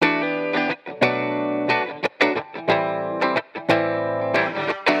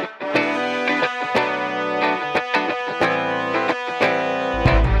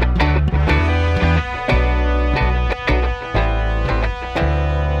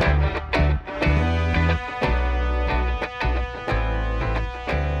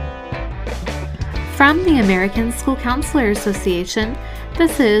From the American School Counselor Association,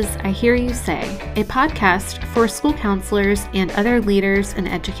 this is I Hear You Say, a podcast for school counselors and other leaders in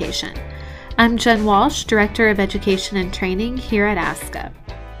education. I'm Jen Walsh, Director of Education and Training here at ASCA.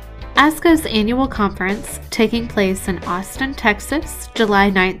 ASCA's annual conference, taking place in Austin, Texas, July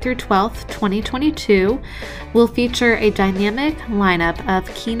 9th through 12th, 2022, will feature a dynamic lineup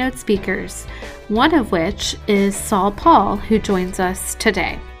of keynote speakers, one of which is Saul Paul, who joins us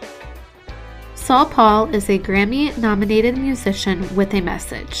today. Saul Paul is a Grammy-nominated musician with a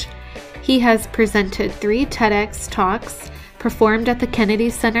message. He has presented 3 TEDx talks, performed at the Kennedy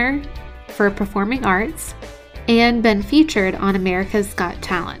Center for Performing Arts, and been featured on America's Got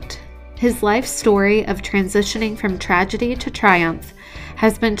Talent. His life story of transitioning from tragedy to triumph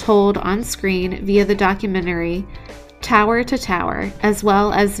has been told on screen via the documentary Tower to Tower, as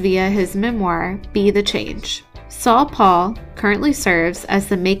well as via his memoir, Be the Change. Saul Paul currently serves as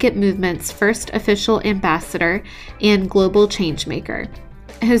the Make It movement's first official ambassador and global changemaker.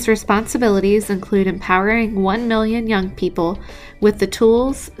 His responsibilities include empowering 1 million young people with the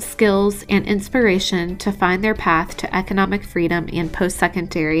tools, skills, and inspiration to find their path to economic freedom and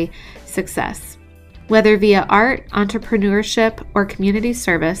post-secondary success. Whether via art, entrepreneurship, or community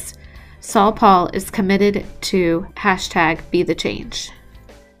service, Saul Paul is committed to #BeTheChange.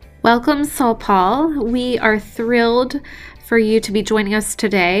 Welcome, Saul Paul. We are thrilled for you to be joining us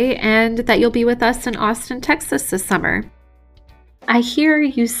today and that you'll be with us in Austin, Texas this summer. I hear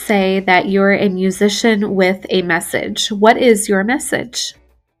you say that you're a musician with a message. What is your message?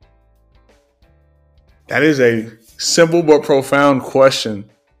 That is a simple but profound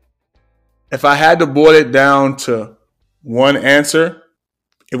question. If I had to boil it down to one answer,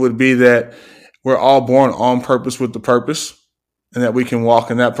 it would be that we're all born on purpose with the purpose and that we can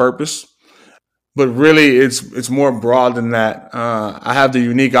walk in that purpose. But really, it's more broad than that. I have the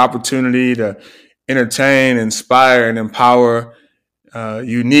unique opportunity to entertain, inspire, and empower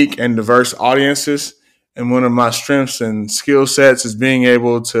unique and diverse audiences. And one of my strengths and skill sets is being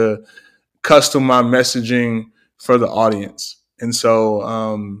able to custom my messaging for the audience. And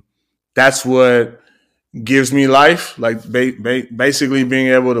so that's what gives me life, like basically being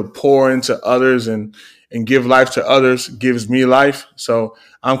able to pour into others and give life to others gives me life. So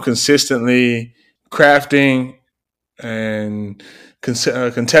I'm consistently crafting and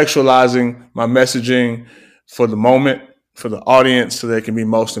contextualizing my messaging for the moment, for the audience, so that it can be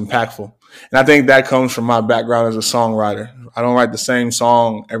most impactful. And I think that comes from my background as a songwriter. I don't write the same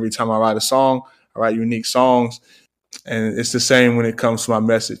song every time I write a song. I write unique songs, and it's the same when it comes to my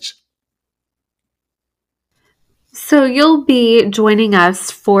message. So you'll be joining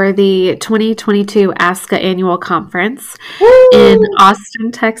us for the 2022 ASCA Annual Conference in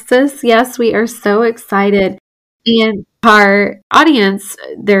Austin, Texas. Yes, we are so excited. And our audience,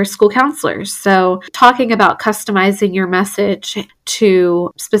 they're school counselors. So talking about customizing your message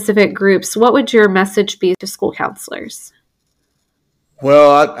to specific groups, what would your message be to school counselors?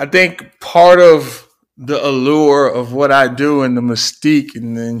 Well, I think part of the allure of what I do and the mystique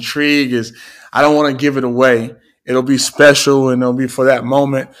and the intrigue is I don't want to give it away. It'll be special and it'll be for that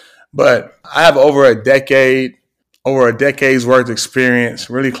moment. But I have over a decade's worth of experience,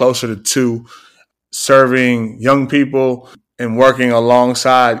 really closer to 2, serving young people and working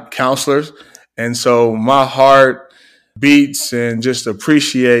alongside counselors. And so my heart beats and just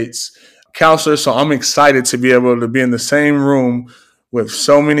appreciates counselors. So I'm excited to be able to be in the same room with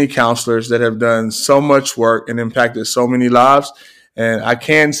so many counselors that have done so much work and impacted so many lives. And I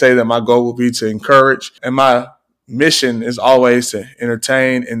can say that my goal will be to encourage, and my mission is always to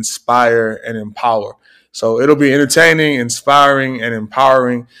entertain, inspire, and empower. So it'll be entertaining, inspiring, and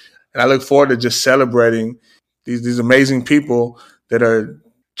empowering. And I look forward to just celebrating these amazing people that are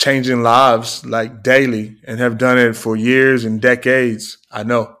changing lives like daily and have done it for years and decades. I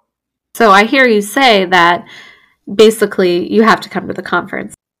know. So I hear you say that basically you have to come to the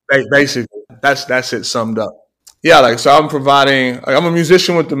conference. Basically, that's it summed up. Yeah, so I'm a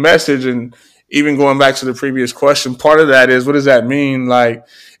musician with the message, and even going back to the previous question, part of that is, what does that mean? Like,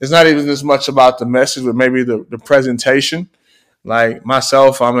 it's not even as much about the message, but maybe the presentation. Like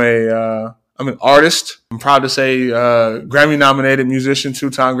myself, I'm an artist. I'm proud to say Grammy-nominated musician,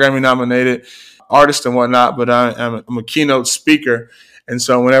 2-time Grammy-nominated artist and whatnot, but I'm a keynote speaker. And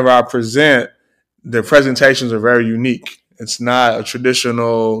so whenever I present, the presentations are very unique. It's not a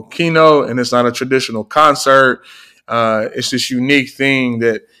traditional keynote and it's not a traditional concert. It's this unique thing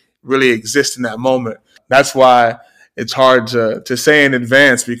that really exists in that moment. That's why it's hard to say in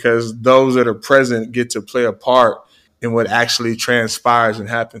advance, because those that are present get to play a part in what actually transpires and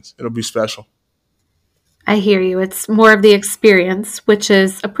happens. It'll be special. I hear you. It's more of the experience, which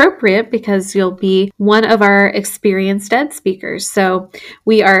is appropriate because you'll be one of our experienced ed speakers. So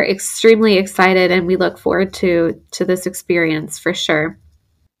we are extremely excited and we look forward to this experience for sure.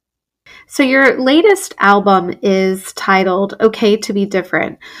 So your latest album is titled Okay to Be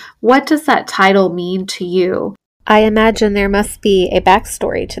Different. What does that title mean to you? I imagine there must be a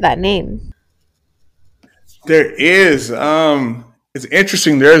backstory to that name. There is. It's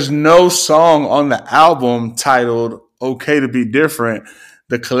interesting. There's no song on the album titled Okay to Be Different.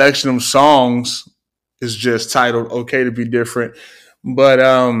 The collection of songs is just titled Okay to Be Different. But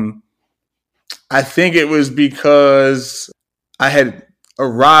I think it was because I had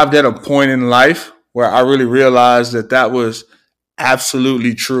arrived at a point in life where I really realized that was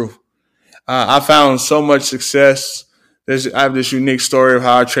absolutely true. I found so much success. I have this unique story of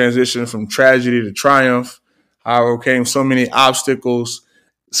how I transitioned from tragedy to triumph. I overcame so many obstacles.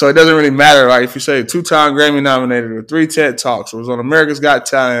 So it doesn't really matter, right? If you say 2-time Grammy nominated or 3 TED Talks or was on America's Got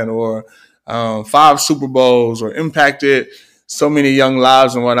Talent or 5 Super Bowls or impacted so many young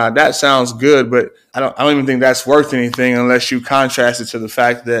lives and whatnot, that sounds good, but I don't even think that's worth anything unless you contrast it to the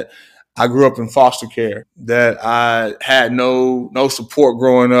fact that I grew up in foster care, that I had no support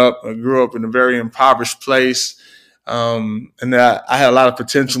growing up. I grew up in a very impoverished place. And that I had a lot of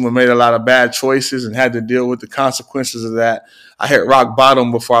potential and made a lot of bad choices and had to deal with the consequences of that. I hit rock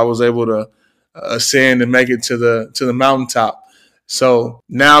bottom before I was able to ascend and make it to the mountaintop. So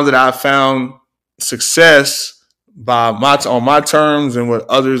now that I found success on my terms and what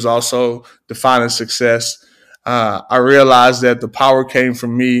others also define as success, I realized that the power came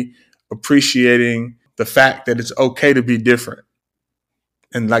from me appreciating the fact that it's okay to be different.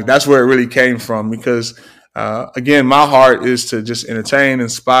 And that's where it really came from, because again, my heart is to just entertain,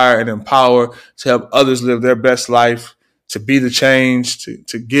 inspire, and empower, to help others live their best life, to be the change,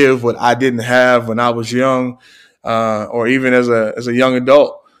 to give what I didn't have when I was young, or even as a young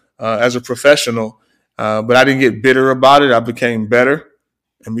adult, as a professional. But I didn't get bitter about it. I became better.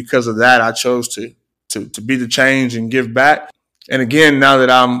 And because of that, I chose to be the change and give back. And again, now that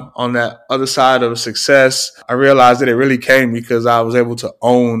I'm on that other side of success, I realized that it really came because I was able to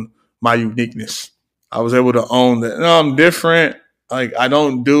own my uniqueness. I was able to own that, no, I'm different. I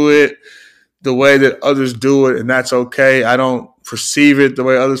don't do it the way that others do it, and that's okay. I don't perceive it the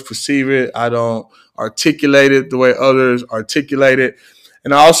way others perceive it. I don't articulate it the way others articulate it.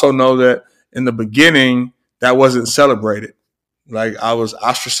 And I also know that in the beginning, that wasn't celebrated. I was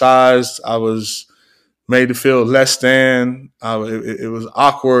ostracized. I was made to feel less than. It was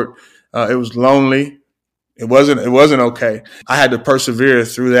awkward. It was lonely. It wasn't okay. I had to persevere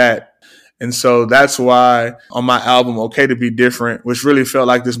through that. And so that's why on my album, Okay to Be Different, which really felt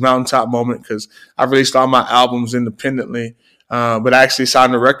like this mountaintop moment, because I released all my albums independently, but I actually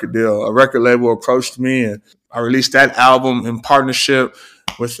signed a record deal. A record label approached me, and I released that album in partnership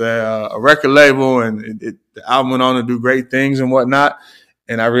with a record label, and the album went on to do great things and whatnot.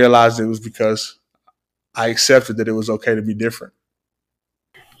 And I realized it was because I accepted that it was okay to be different.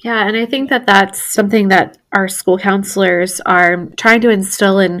 Yeah, and I think that that's something that our school counselors are trying to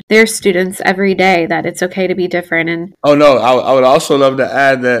instill in their students every day, that it's okay to be different. And oh, no, I would also love to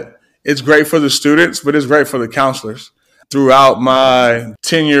add that it's great for the students, but it's great for the counselors. Throughout my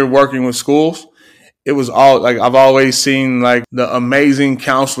tenure working with schools, it was all I've always seen the amazing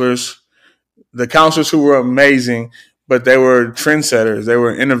counselors, the counselors who were amazing, but they were trendsetters, they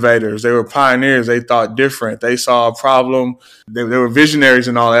were innovators, they were pioneers, they thought different, they saw a problem, they were visionaries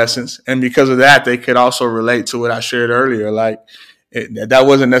in all essence. And because of that, they could also relate to what I shared earlier. That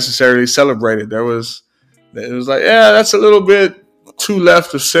wasn't necessarily celebrated. It was yeah, that's a little bit too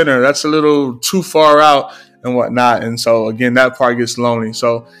left of center, that's a little too far out and whatnot. And so again, that part gets lonely.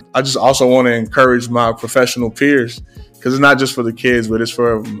 So I just also want to encourage my professional peers, because it's not just for the kids, but it's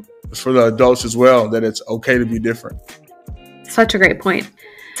for the adults as well, that it's okay to be different. Such a great point.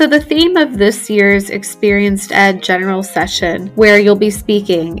 So the theme of this year's Experienced Ed General Session, where you'll be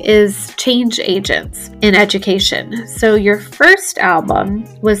speaking, is change agents in education. So your first album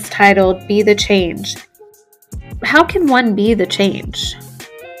was titled Be the Change. How can one be the change?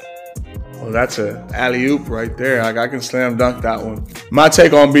 Well, that's an alley-oop right there. I can slam dunk that one. My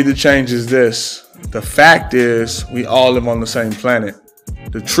take on Be the Change is this. The fact is, we all live on the same planet.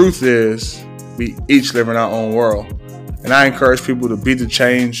 The truth is, we each live in our own world. And I encourage people to be the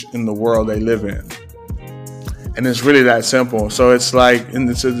change in the world they live in. And it's really that simple. So it's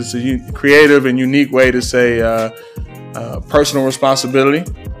it's a creative and unique way to say personal responsibility,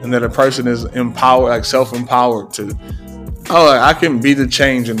 and that a person is empowered, self-empowered to, I can be the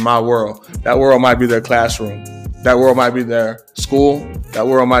change in my world. That world might be their classroom. That world might be their school. That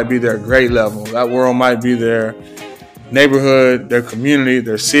world might be their grade level. That world might be their neighborhood, their community,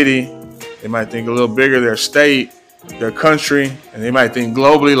 their city. They might think a little bigger, their state, their country, and they might think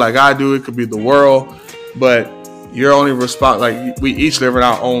globally like I do. It could be the world, but you're only like we each live in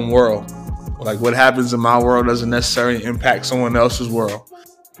our own world. Like what happens in my world doesn't necessarily impact someone else's world.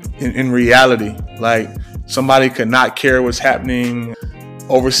 In reality, like somebody could not care what's happening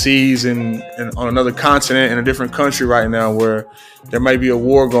overseas and on another continent in a different country right now where there might be a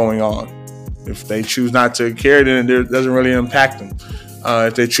war going on. If they choose not to care, then it doesn't really impact them.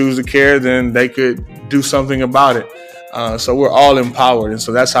 If they choose to care, then they could do something about it. So we're all empowered, and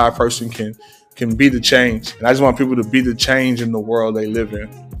so that's how a person can be the change. And I just want people to be the change in the world they live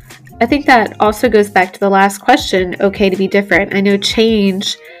in. I think that also goes back to the last question, okay to be different. I know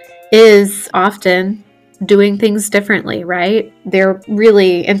change is often doing things differently, right? They're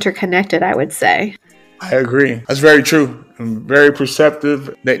really interconnected, I would say. I agree. That's very true and very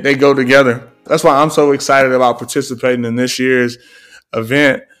perceptive. They go together. That's why I'm so excited about participating in this year's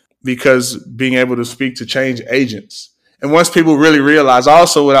event, because being able to speak to change agents. And once people really realize,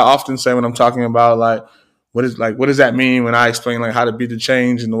 also what I often say when I'm talking about what does that mean when I explain how to be the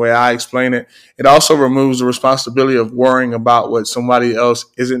change and the way I explain it, it also removes the responsibility of worrying about what somebody else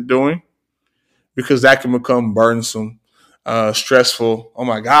isn't doing, because that can become burdensome, stressful. Oh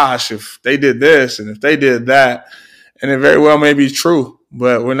my gosh, if they did this and if they did that, and it very well may be true,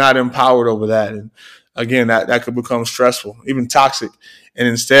 but we're not empowered over that. And again, that could become stressful, even toxic. And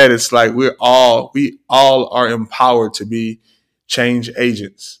instead, it's like we all are empowered to be change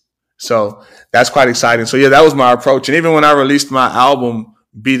agents. So that's quite exciting. So yeah, that was my approach. And even when I released my album,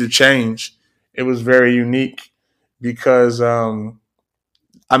 Be the Change, it was very unique because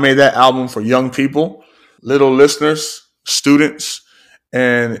I made that album for young people, little listeners, students,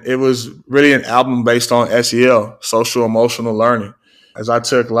 and it was really an album based on SEL, social emotional learning. As I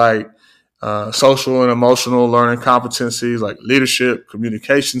took social and emotional learning competencies like leadership,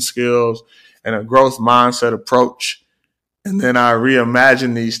 communication skills, and a growth mindset approach. And then I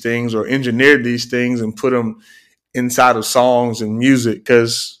reimagined these things or engineered these things and put them inside of songs and music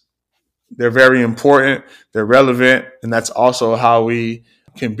because they're very important, they're relevant, and that's also how we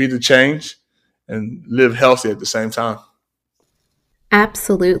can be the change and live healthy at the same time.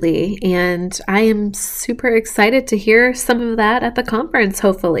 Absolutely. And I am super excited to hear some of that at the conference,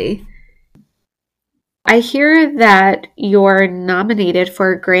 hopefully. I hear that you're nominated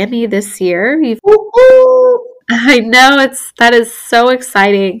for a Grammy this year. I know that is so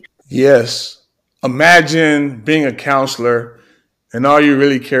exciting. Yes. Imagine being a counselor and all you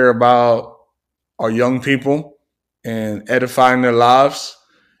really care about are young people and edifying their lives.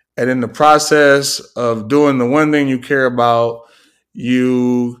 And in the process of doing the one thing you care about,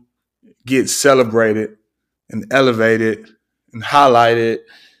 you get celebrated and elevated and highlighted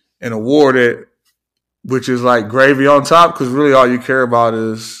and awarded, which is like gravy on top, because really all you care about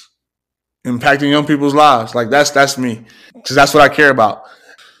is impacting young people's lives. Like that's me, because that's what I care about.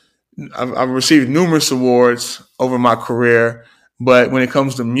 I've received numerous awards over my career, but when it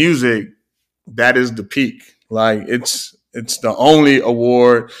comes to music, that is the peak. Like it's the only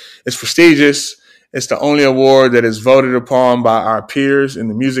award. It's prestigious. It's the only award that is voted upon by our peers in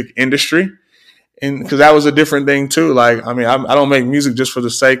the music industry. And because that was a different thing too. Like, I mean, I don't make music just for the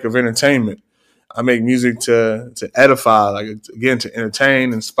sake of entertainment. I make music to edify, like again, to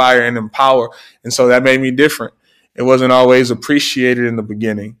entertain, inspire, and empower. And so that made me different. It wasn't always appreciated in the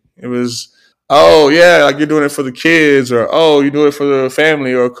beginning. It was, oh yeah, like you're doing it for the kids, or oh, you do it for the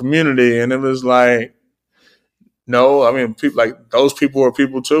family or community. And it was like, no, I mean, people like those people are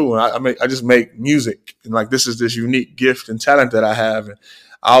people too. And I just make music, and like this is this unique gift and talent that I have. And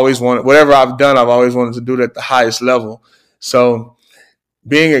I always wanted, whatever I've done, I've always wanted to do it at the highest level. So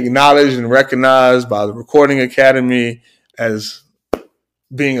being acknowledged and recognized by the Recording Academy as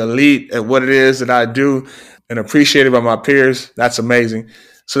being elite at what it is that I do and appreciated by my peers, that's amazing.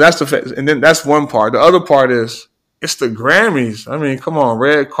 So and then that's one part. The other part is it's the Grammys. I mean, come on,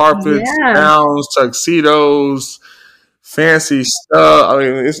 red carpets, gowns, tuxedos, fancy stuff. I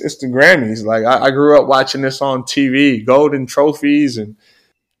mean, it's the Grammys. Like I grew up watching this on TV, golden trophies, and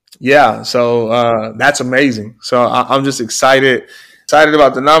yeah. So that's amazing. So I'm just excited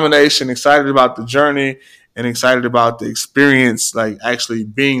about the nomination, excited about the journey, and excited about the experience, like actually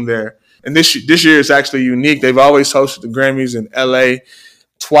being there. And this year is actually unique. They've always hosted the Grammys in LA.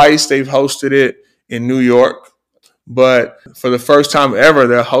 Twice they've hosted it in New York. But for the first time ever,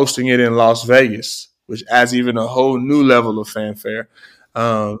 they're hosting it in Las Vegas, which adds even a whole new level of fanfare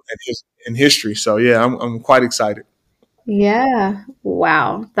in history. So yeah, I'm quite excited. Yeah.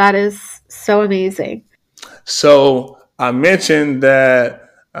 Wow. That is so amazing. So I mentioned that,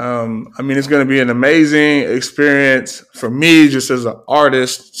 it's going to be an amazing experience for me just as an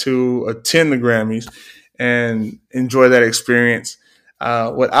artist to attend the Grammys and enjoy that experience.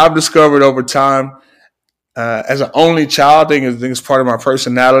 What I've discovered over time, as an only child, I think it's part of my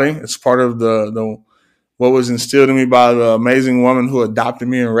personality. It's part of the what was instilled in me by the amazing woman who adopted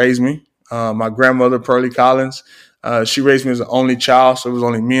me and raised me. My grandmother, Pearlie Collins, she raised me as an only child, so it was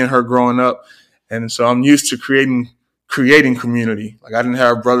only me and her growing up. And so I'm used to creating community. Like, I didn't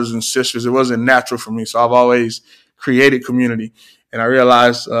have brothers and sisters. It wasn't natural for me. So I've always created community. And I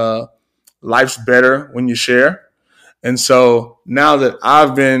realized life's better when you share. And so now that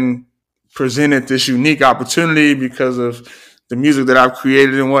I've been presented this unique opportunity because of the music that I've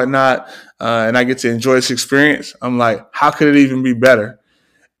created and whatnot, and I get to enjoy this experience, I'm like, how could it even be better?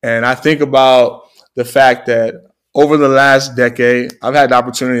 And I think about the fact that over the last decade, I've had the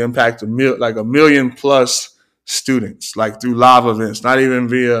opportunity to impact a million plus students, like through live events, not even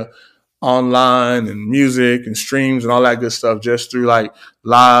via online and music and streams and all that good stuff, just through like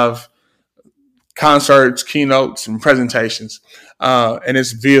live concerts, keynotes, and presentations. And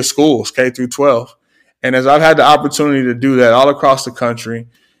it's via schools, K through 12. And as I've had the opportunity to do that all across the country,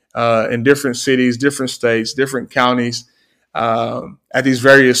 in different cities, different states, different counties, at these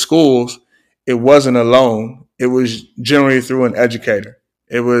various schools, it wasn't alone. It was generally through an educator.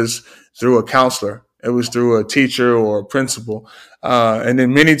 It was through a counselor. It was through a teacher or a principal. And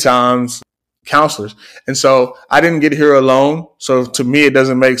then many times counselors. And so I didn't get here alone. So to me, it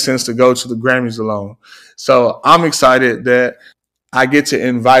doesn't make sense to go to the Grammys alone. So I'm excited that I get to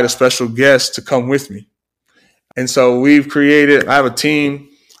invite a special guest to come with me. And so I have a team.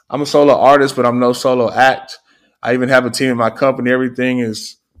 I'm a solo artist, but I'm no solo act. I even have a team in my company. Everything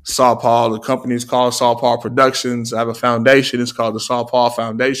is Saul Paul. The company is called Saul Paul Productions. I have a foundation. It's called the Saul Paul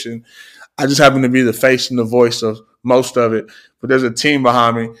Foundation. I just happen to be the face and the voice of most of it, but there's a team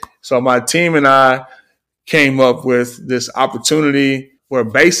behind me. So my team and I came up with this opportunity where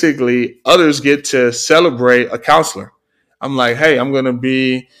basically others get to celebrate a counselor. I'm like, hey, I'm going to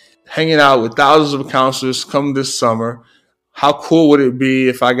be hanging out with thousands of counselors come this summer. How cool would it be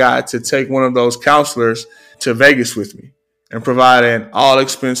if I got to take one of those counselors to Vegas with me and provide an all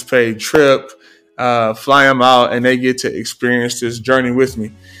expense paid trip, fly them out, and they get to experience this journey with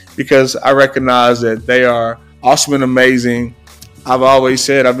me, because I recognize that they are awesome and amazing. I've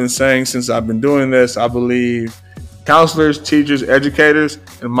been saying since I've been doing this, I believe counselors, teachers, educators,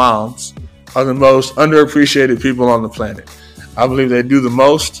 and moms are the most underappreciated people on the planet. I believe they do the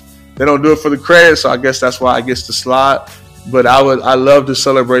most. They don't do it for the credit, so I guess that's why I get to slide. But I love to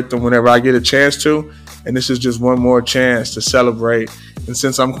celebrate them whenever I get a chance to. And this is just one more chance to celebrate. And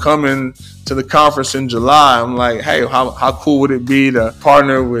since I'm coming to the conference in July, I'm like, hey, how cool would it be to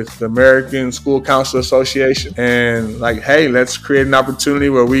partner with the American School Counselor Association? And like, hey, let's create an opportunity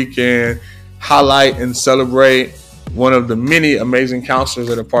where we can highlight and celebrate one of the many amazing counselors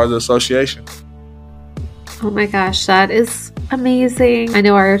that are part of the association. Oh my gosh, that is amazing. I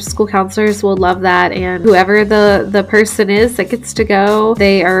know our school counselors will love that, and whoever the person is that gets to go,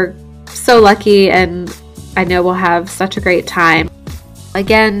 they are so lucky, and I know we'll have such a great time.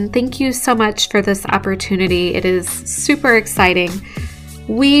 Again, thank you so much for this opportunity. It is super exciting.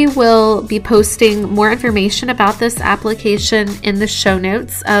 We will be posting more information about this application in the show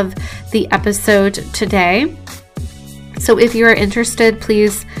notes of the episode today. So if you are interested,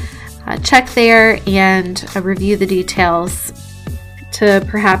 please check there and review the details to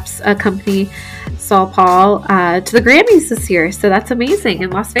perhaps accompany Saul Paul to the Grammys this year. So that's amazing, in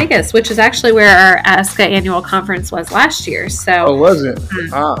Las Vegas, which is actually where our ASCA annual conference was last year. So, oh, was it?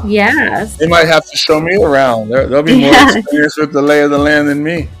 Yes. They might have to show me around. They'll be more experienced with the lay of the land than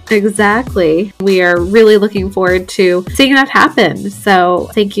me. Exactly. We are really looking forward to seeing that happen. So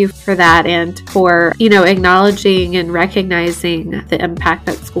thank you for that, and for, acknowledging and recognizing the impact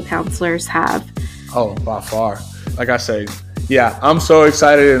that school counselors have. Oh, by far. Like I say, yeah, I'm so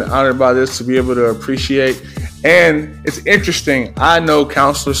excited and honored by this to be able to appreciate. And it's interesting. I know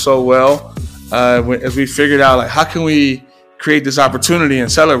counselors so well, as we figured out, like, how can we create this opportunity and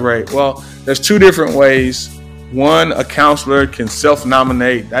celebrate? Well, there's two different ways. One, a counselor can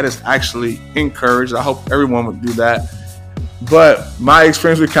self-nominate. That is actually encouraged. I hope everyone would do that. But my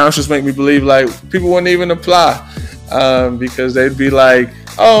experience with counselors make me believe like people wouldn't even apply, because they'd be like,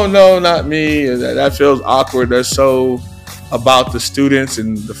 oh, no, not me. That feels awkward. They're so about the students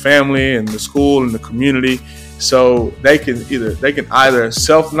and the family and the school and the community. So they can either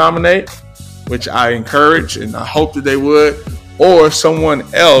self-nominate, which I encourage and I hope that they would, or someone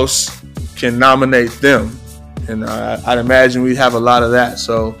else can nominate them. And I'd imagine we'd have a lot of that.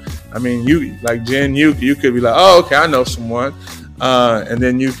 So I mean, you like Jen, you could be like, oh, okay, I know someone. And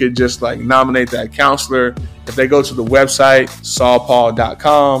then you could just like nominate that counselor. If they go to the website,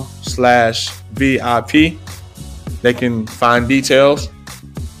 saulpaul.com/VIP, they can find details.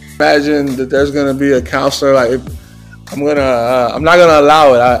 Imagine that there's going to be a counselor. Like, I'm not going to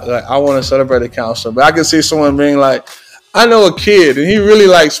allow it. I want to celebrate a counselor, but I can see someone being like, I know a kid and he really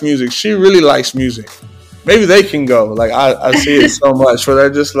likes music. She really likes music. Maybe they can go. Like, I see it so much where they're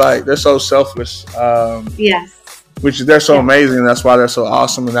just like, they're so selfless. Yes. Which they're so amazing. And that's why they're so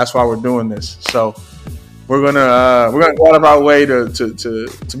awesome. And that's why we're doing this. So we're gonna go out of our way to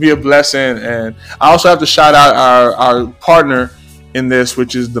be a blessing. And I also have to shout out our partner in this,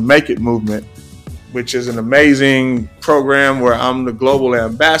 which is the Make It movement, which is an amazing program where I'm the global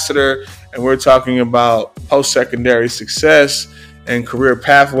ambassador, and we're talking about post-secondary success and career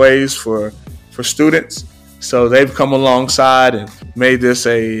pathways for students. So they've come alongside and made this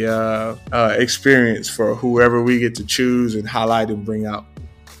a experience for whoever we get to choose and highlight and bring out.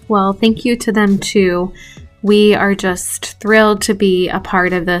 Well, thank you to them too. We are just thrilled to be a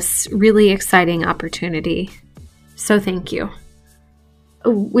part of this really exciting opportunity. So thank you.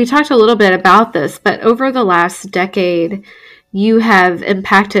 We talked a little bit about this, but over the last decade, you have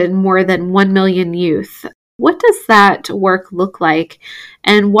impacted more than 1 million youth. What does that work look like,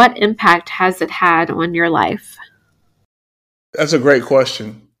 and what impact has it had on your life? That's a great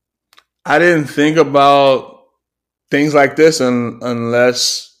question. I didn't think about things like this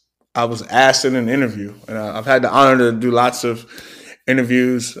unless I was asked in an interview. And I've had the honor to do lots of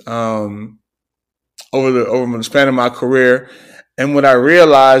interviews over the span of my career. And what I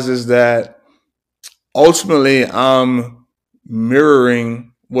realized is that ultimately I'm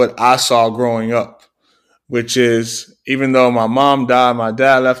mirroring what I saw growing up, which is, even though my mom died, my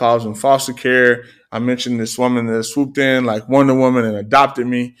dad left, I was in foster care. I mentioned this woman that swooped in like Wonder Woman and adopted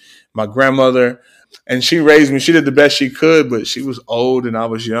me, my grandmother. And she raised me. She did the best she could, but she was old and I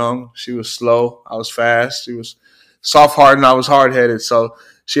was young. She was slow. I was fast. She was soft-hearted and I was hard-headed. So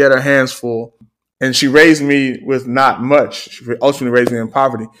she had her hands full. And she raised me with not much. She ultimately raised me in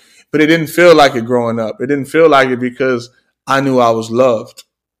poverty. But it didn't feel like it growing up. It didn't feel like it because I knew I was loved.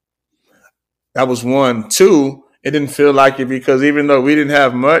 That was one. Two, it didn't feel like it because even though we didn't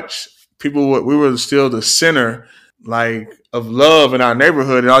have much, we were still the center of love in our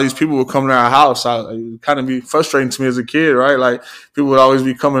neighborhood. And all these people would come to our house. It would kind of be frustrating to me as a kid, right? Like, people would always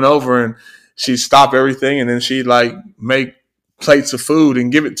be coming over and she'd stop everything and then she'd make plates of food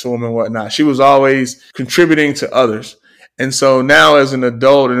and give it to them and whatnot. She was always contributing to others. And so now as an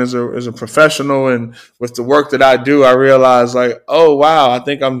adult and as a professional and with the work that I do, I realize oh, wow, I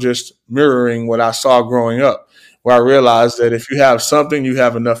think I'm just mirroring what I saw growing up, where I realized that if you have something, you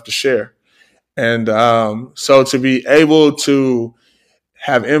have enough to share. And so to be able to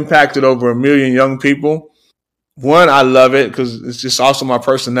have impacted over 1 million young people, one, I love it because it's just also my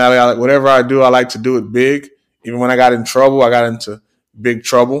personality. Whatever I do, I like to do it big. Even when I got in trouble, I got into big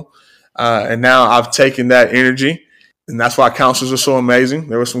trouble. And now I've taken that energy. And that's why counselors are so amazing.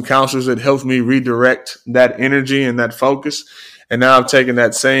 There were some counselors that helped me redirect that energy and that focus. And now I've taken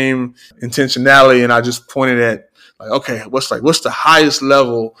that same intentionality and I just pointed at okay, what's the highest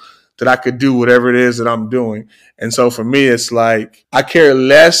level that I could do whatever it is that I'm doing. And so for me, it's I care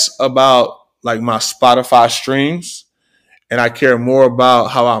less about my Spotify streams and I care more about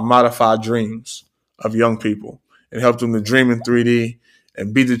how I modify dreams of young people and help them to dream in 3D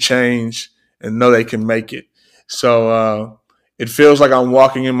and be the change and know they can make it. So it feels like I'm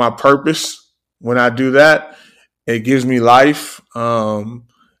walking in my purpose when I do that. It gives me life.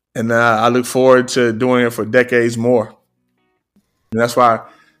 And I look forward to doing it for decades more. And that's why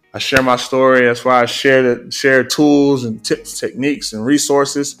I share my story. That's why I share tools and tips, techniques, and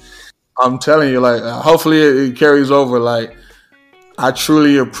resources. I'm telling you, hopefully it carries over. I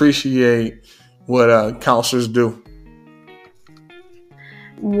truly appreciate what counselors do.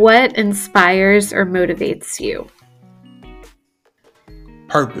 What inspires or motivates you?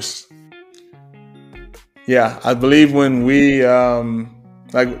 Purpose. Yeah, I believe when we,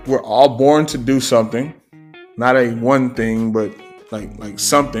 we're all born to do something, not a one thing, but like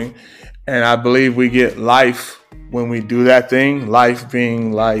something. And I believe we get life when we do that thing, life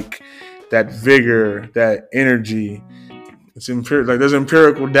being that vigor, that energy. It's there's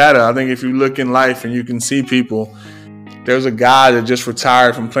empirical data. I think if you look in life and you can see people, there's a guy that just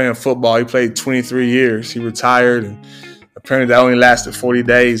retired from playing football. He played 23 years. He retired, and apparently that only lasted 40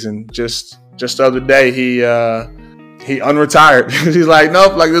 days. And just the other day, he unretired. He's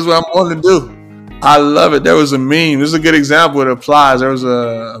nope, this is what I'm going to do. I love it. There was a meme. This is a good example. It applies. There was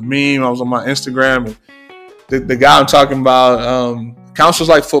a meme. I was on my Instagram. And the guy I'm talking about, Counselors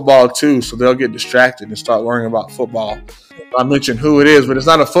like football too, so they'll get distracted and start worrying about football. I mentioned who it is, but it's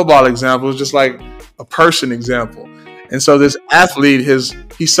not a football example. It's just like a person example. And so this athlete,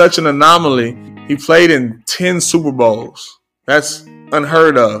 he's such an anomaly. He played in 10 Super Bowls. That's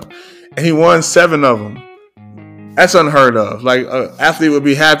unheard of. And he won 7 of them. That's unheard of. Like, an athlete would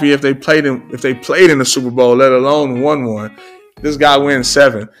be happy if they played in the Super Bowl, let alone won one. This guy wins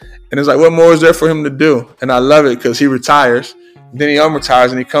 7. And it's like, what more is there for him to do? And I love it because he retires. Then he unretires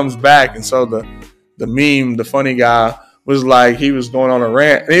and he comes back. And so the meme, the funny guy, was like, he was going on a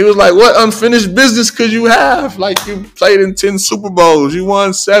rant. And he was like, what unfinished business could you have? Like, you played in 10 Super Bowls. You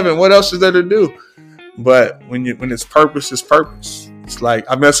won 7. What else is there to do? But when it's purpose, it's purpose. It's like,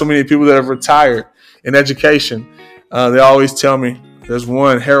 I've met so many people that have retired in education. They always tell me, there's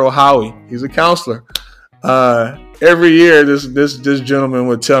one, Harold Howie. He's a counselor. Every year, this gentleman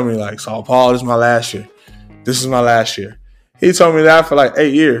would tell me, like, Saul Paul, this is my last year. This is my last year. He told me that for like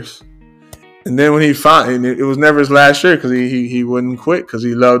 8 years. And then when it was never his last year because he wouldn't quit because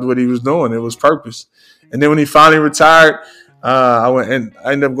he loved what he was doing. It was purpose. And then when he finally retired, I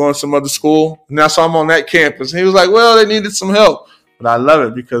ended up going to some other school. And I saw him on that campus. And he was like, well, they needed some help. But I love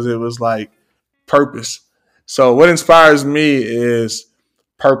it because it was like purpose. So what inspires me is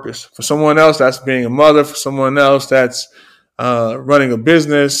purpose. For someone else, that's being a mother. For someone else, that's running a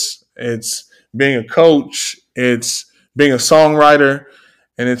business. It's being a coach. It's being a songwriter.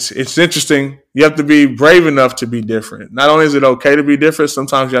 And it's interesting. You have to be brave enough to be different. Not only is it okay to be different,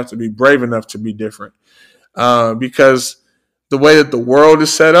 sometimes you have to be brave enough to be different. Because the way that the world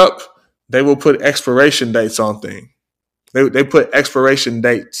is set up, they will put expiration dates on things. They put expiration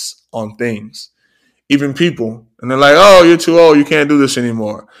dates on things. Even people. And they're like, oh, you're too old. You can't do this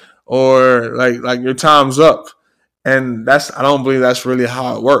anymore. Or like your time's up. And I don't believe that's really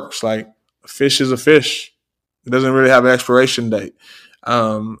how it works. Like, a fish is a fish. It doesn't really have an expiration date.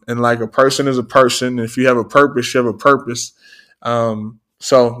 And like, a person is a person. If you have a purpose, you have a purpose.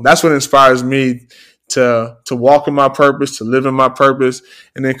 So that's what inspires me to walk in my purpose, to live in my purpose,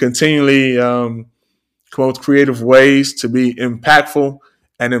 and then continually come up with creative ways to be impactful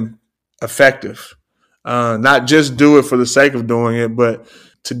and effective. Not just do it for the sake of doing it, but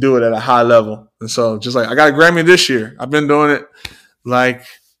to do it at a high level. And so just like, I got a Grammy this year. I've been doing it, like,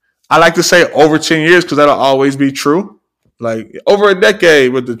 I like to say over 10 years because that'll always be true. Like, over a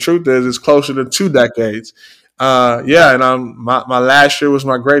decade, but the truth is it's closer to 2 decades. And my last year was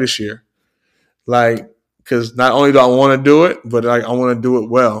my greatest year. Like, because not only do I want to do it, but like, I want to do it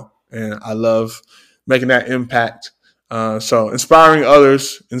well. And I love making that impact. So inspiring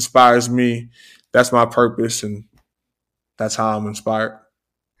others inspires me. That's my purpose, and that's how I'm inspired.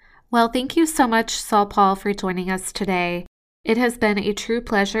 Well, thank you so much, Saul Paul, for joining us today. It has been a true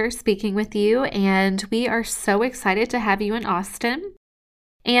pleasure speaking with you, and we are so excited to have you in Austin.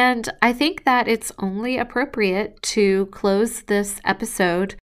 And I think that it's only appropriate to close this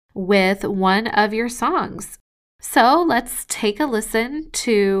episode with one of your songs. So let's take a listen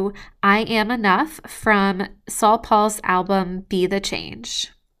to I Am Enough from Saul Paul's album, Be the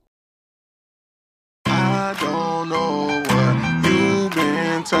Change. I don't know what you've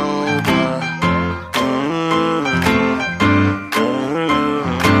been told, but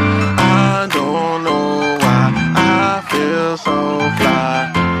I don't know why I feel so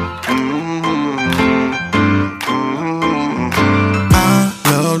fly.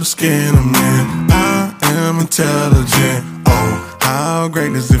 I love the skin I'm in. I am intelligent. Oh, how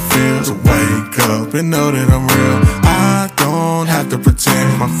great does it feel to wake up and know that I'm real? I don't have to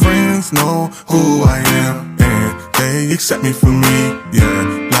pretend. My friends know who I am, and they accept me for me.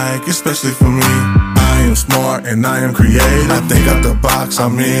 Yeah, like especially for me. I am smart and I am creative. I think out the box,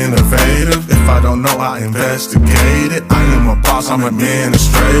 I'm innovative. If I don't know, I investigate it. I am a boss, I'm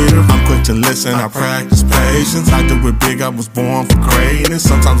administrative. I'm quick to listen, I practice patience. I do it big, I was born for greatness.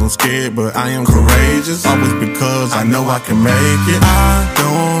 Sometimes I'm scared, but I am courageous. Always because I know I can make it. I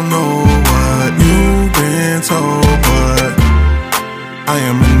don't know what you've been told, but I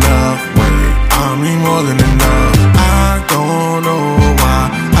am enough. Wait, I mean more than enough. I don't know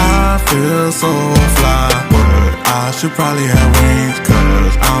why I feel so fly, but I should probably have wings,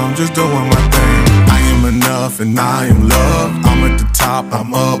 cause I'm just doing my thing. I am enough and I am loved. I'm at the top,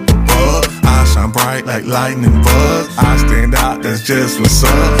 I'm up above. I shine bright like lightning buzz. I stand out, that's just what's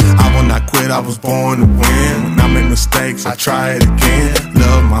up. I will not quit, I was born to win. When I make mistakes, I try it again.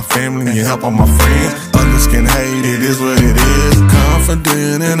 Love my family and help all my friends. Others can hate, it is what it is.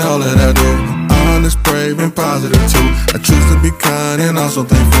 Confident in all that I do. Honest, brave, and positive too. I choose to be kind and also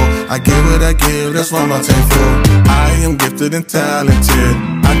thankful. I give what I give, that's why my team full. I am gifted and talented.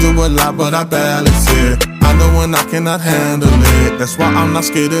 I do a lot, but I balance it. I know when I cannot handle it. That's why I'm not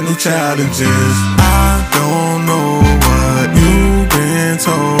scared of new challenges. I don't know what you've been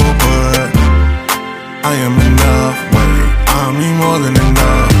told, but I am enough. Wait, I mean more than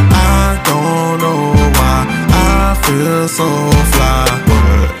enough. I don't know why I feel so fly,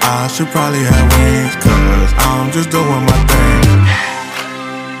 but I should probably have wings, cause I'm just doing my thing.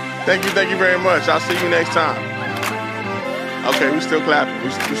 Thank you very much. I'll see you next time. Okay, we still clapping.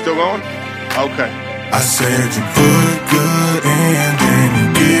 We still going? Okay. I said you put good in, then you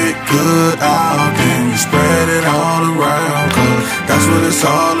get good out, then you spread it all around, cause that's what it's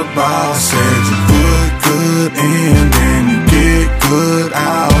all about. I said you put good in, then you get good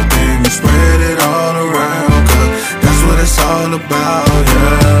out, then you spread it all around, cause that's what it's all about,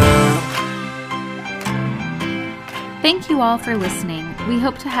 yeah. Thank you all for listening. We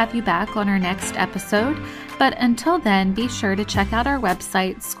hope to have you back on our next episode, but until then, be sure to check out our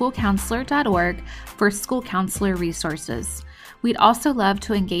website, schoolcounselor.org, for school counselor resources. We'd also love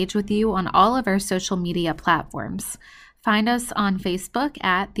to engage with you on all of our social media platforms. Find us on Facebook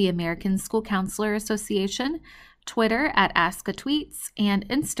at the American School Counselor Association, Twitter at ASCA Tweets, and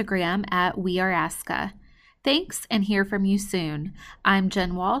Instagram at We Are ASCA. Thanks, and hear from you soon. I'm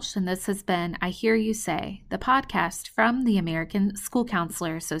Jen Walsh, and this has been I Hear You Say, the podcast from the American School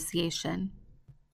Counselor Association.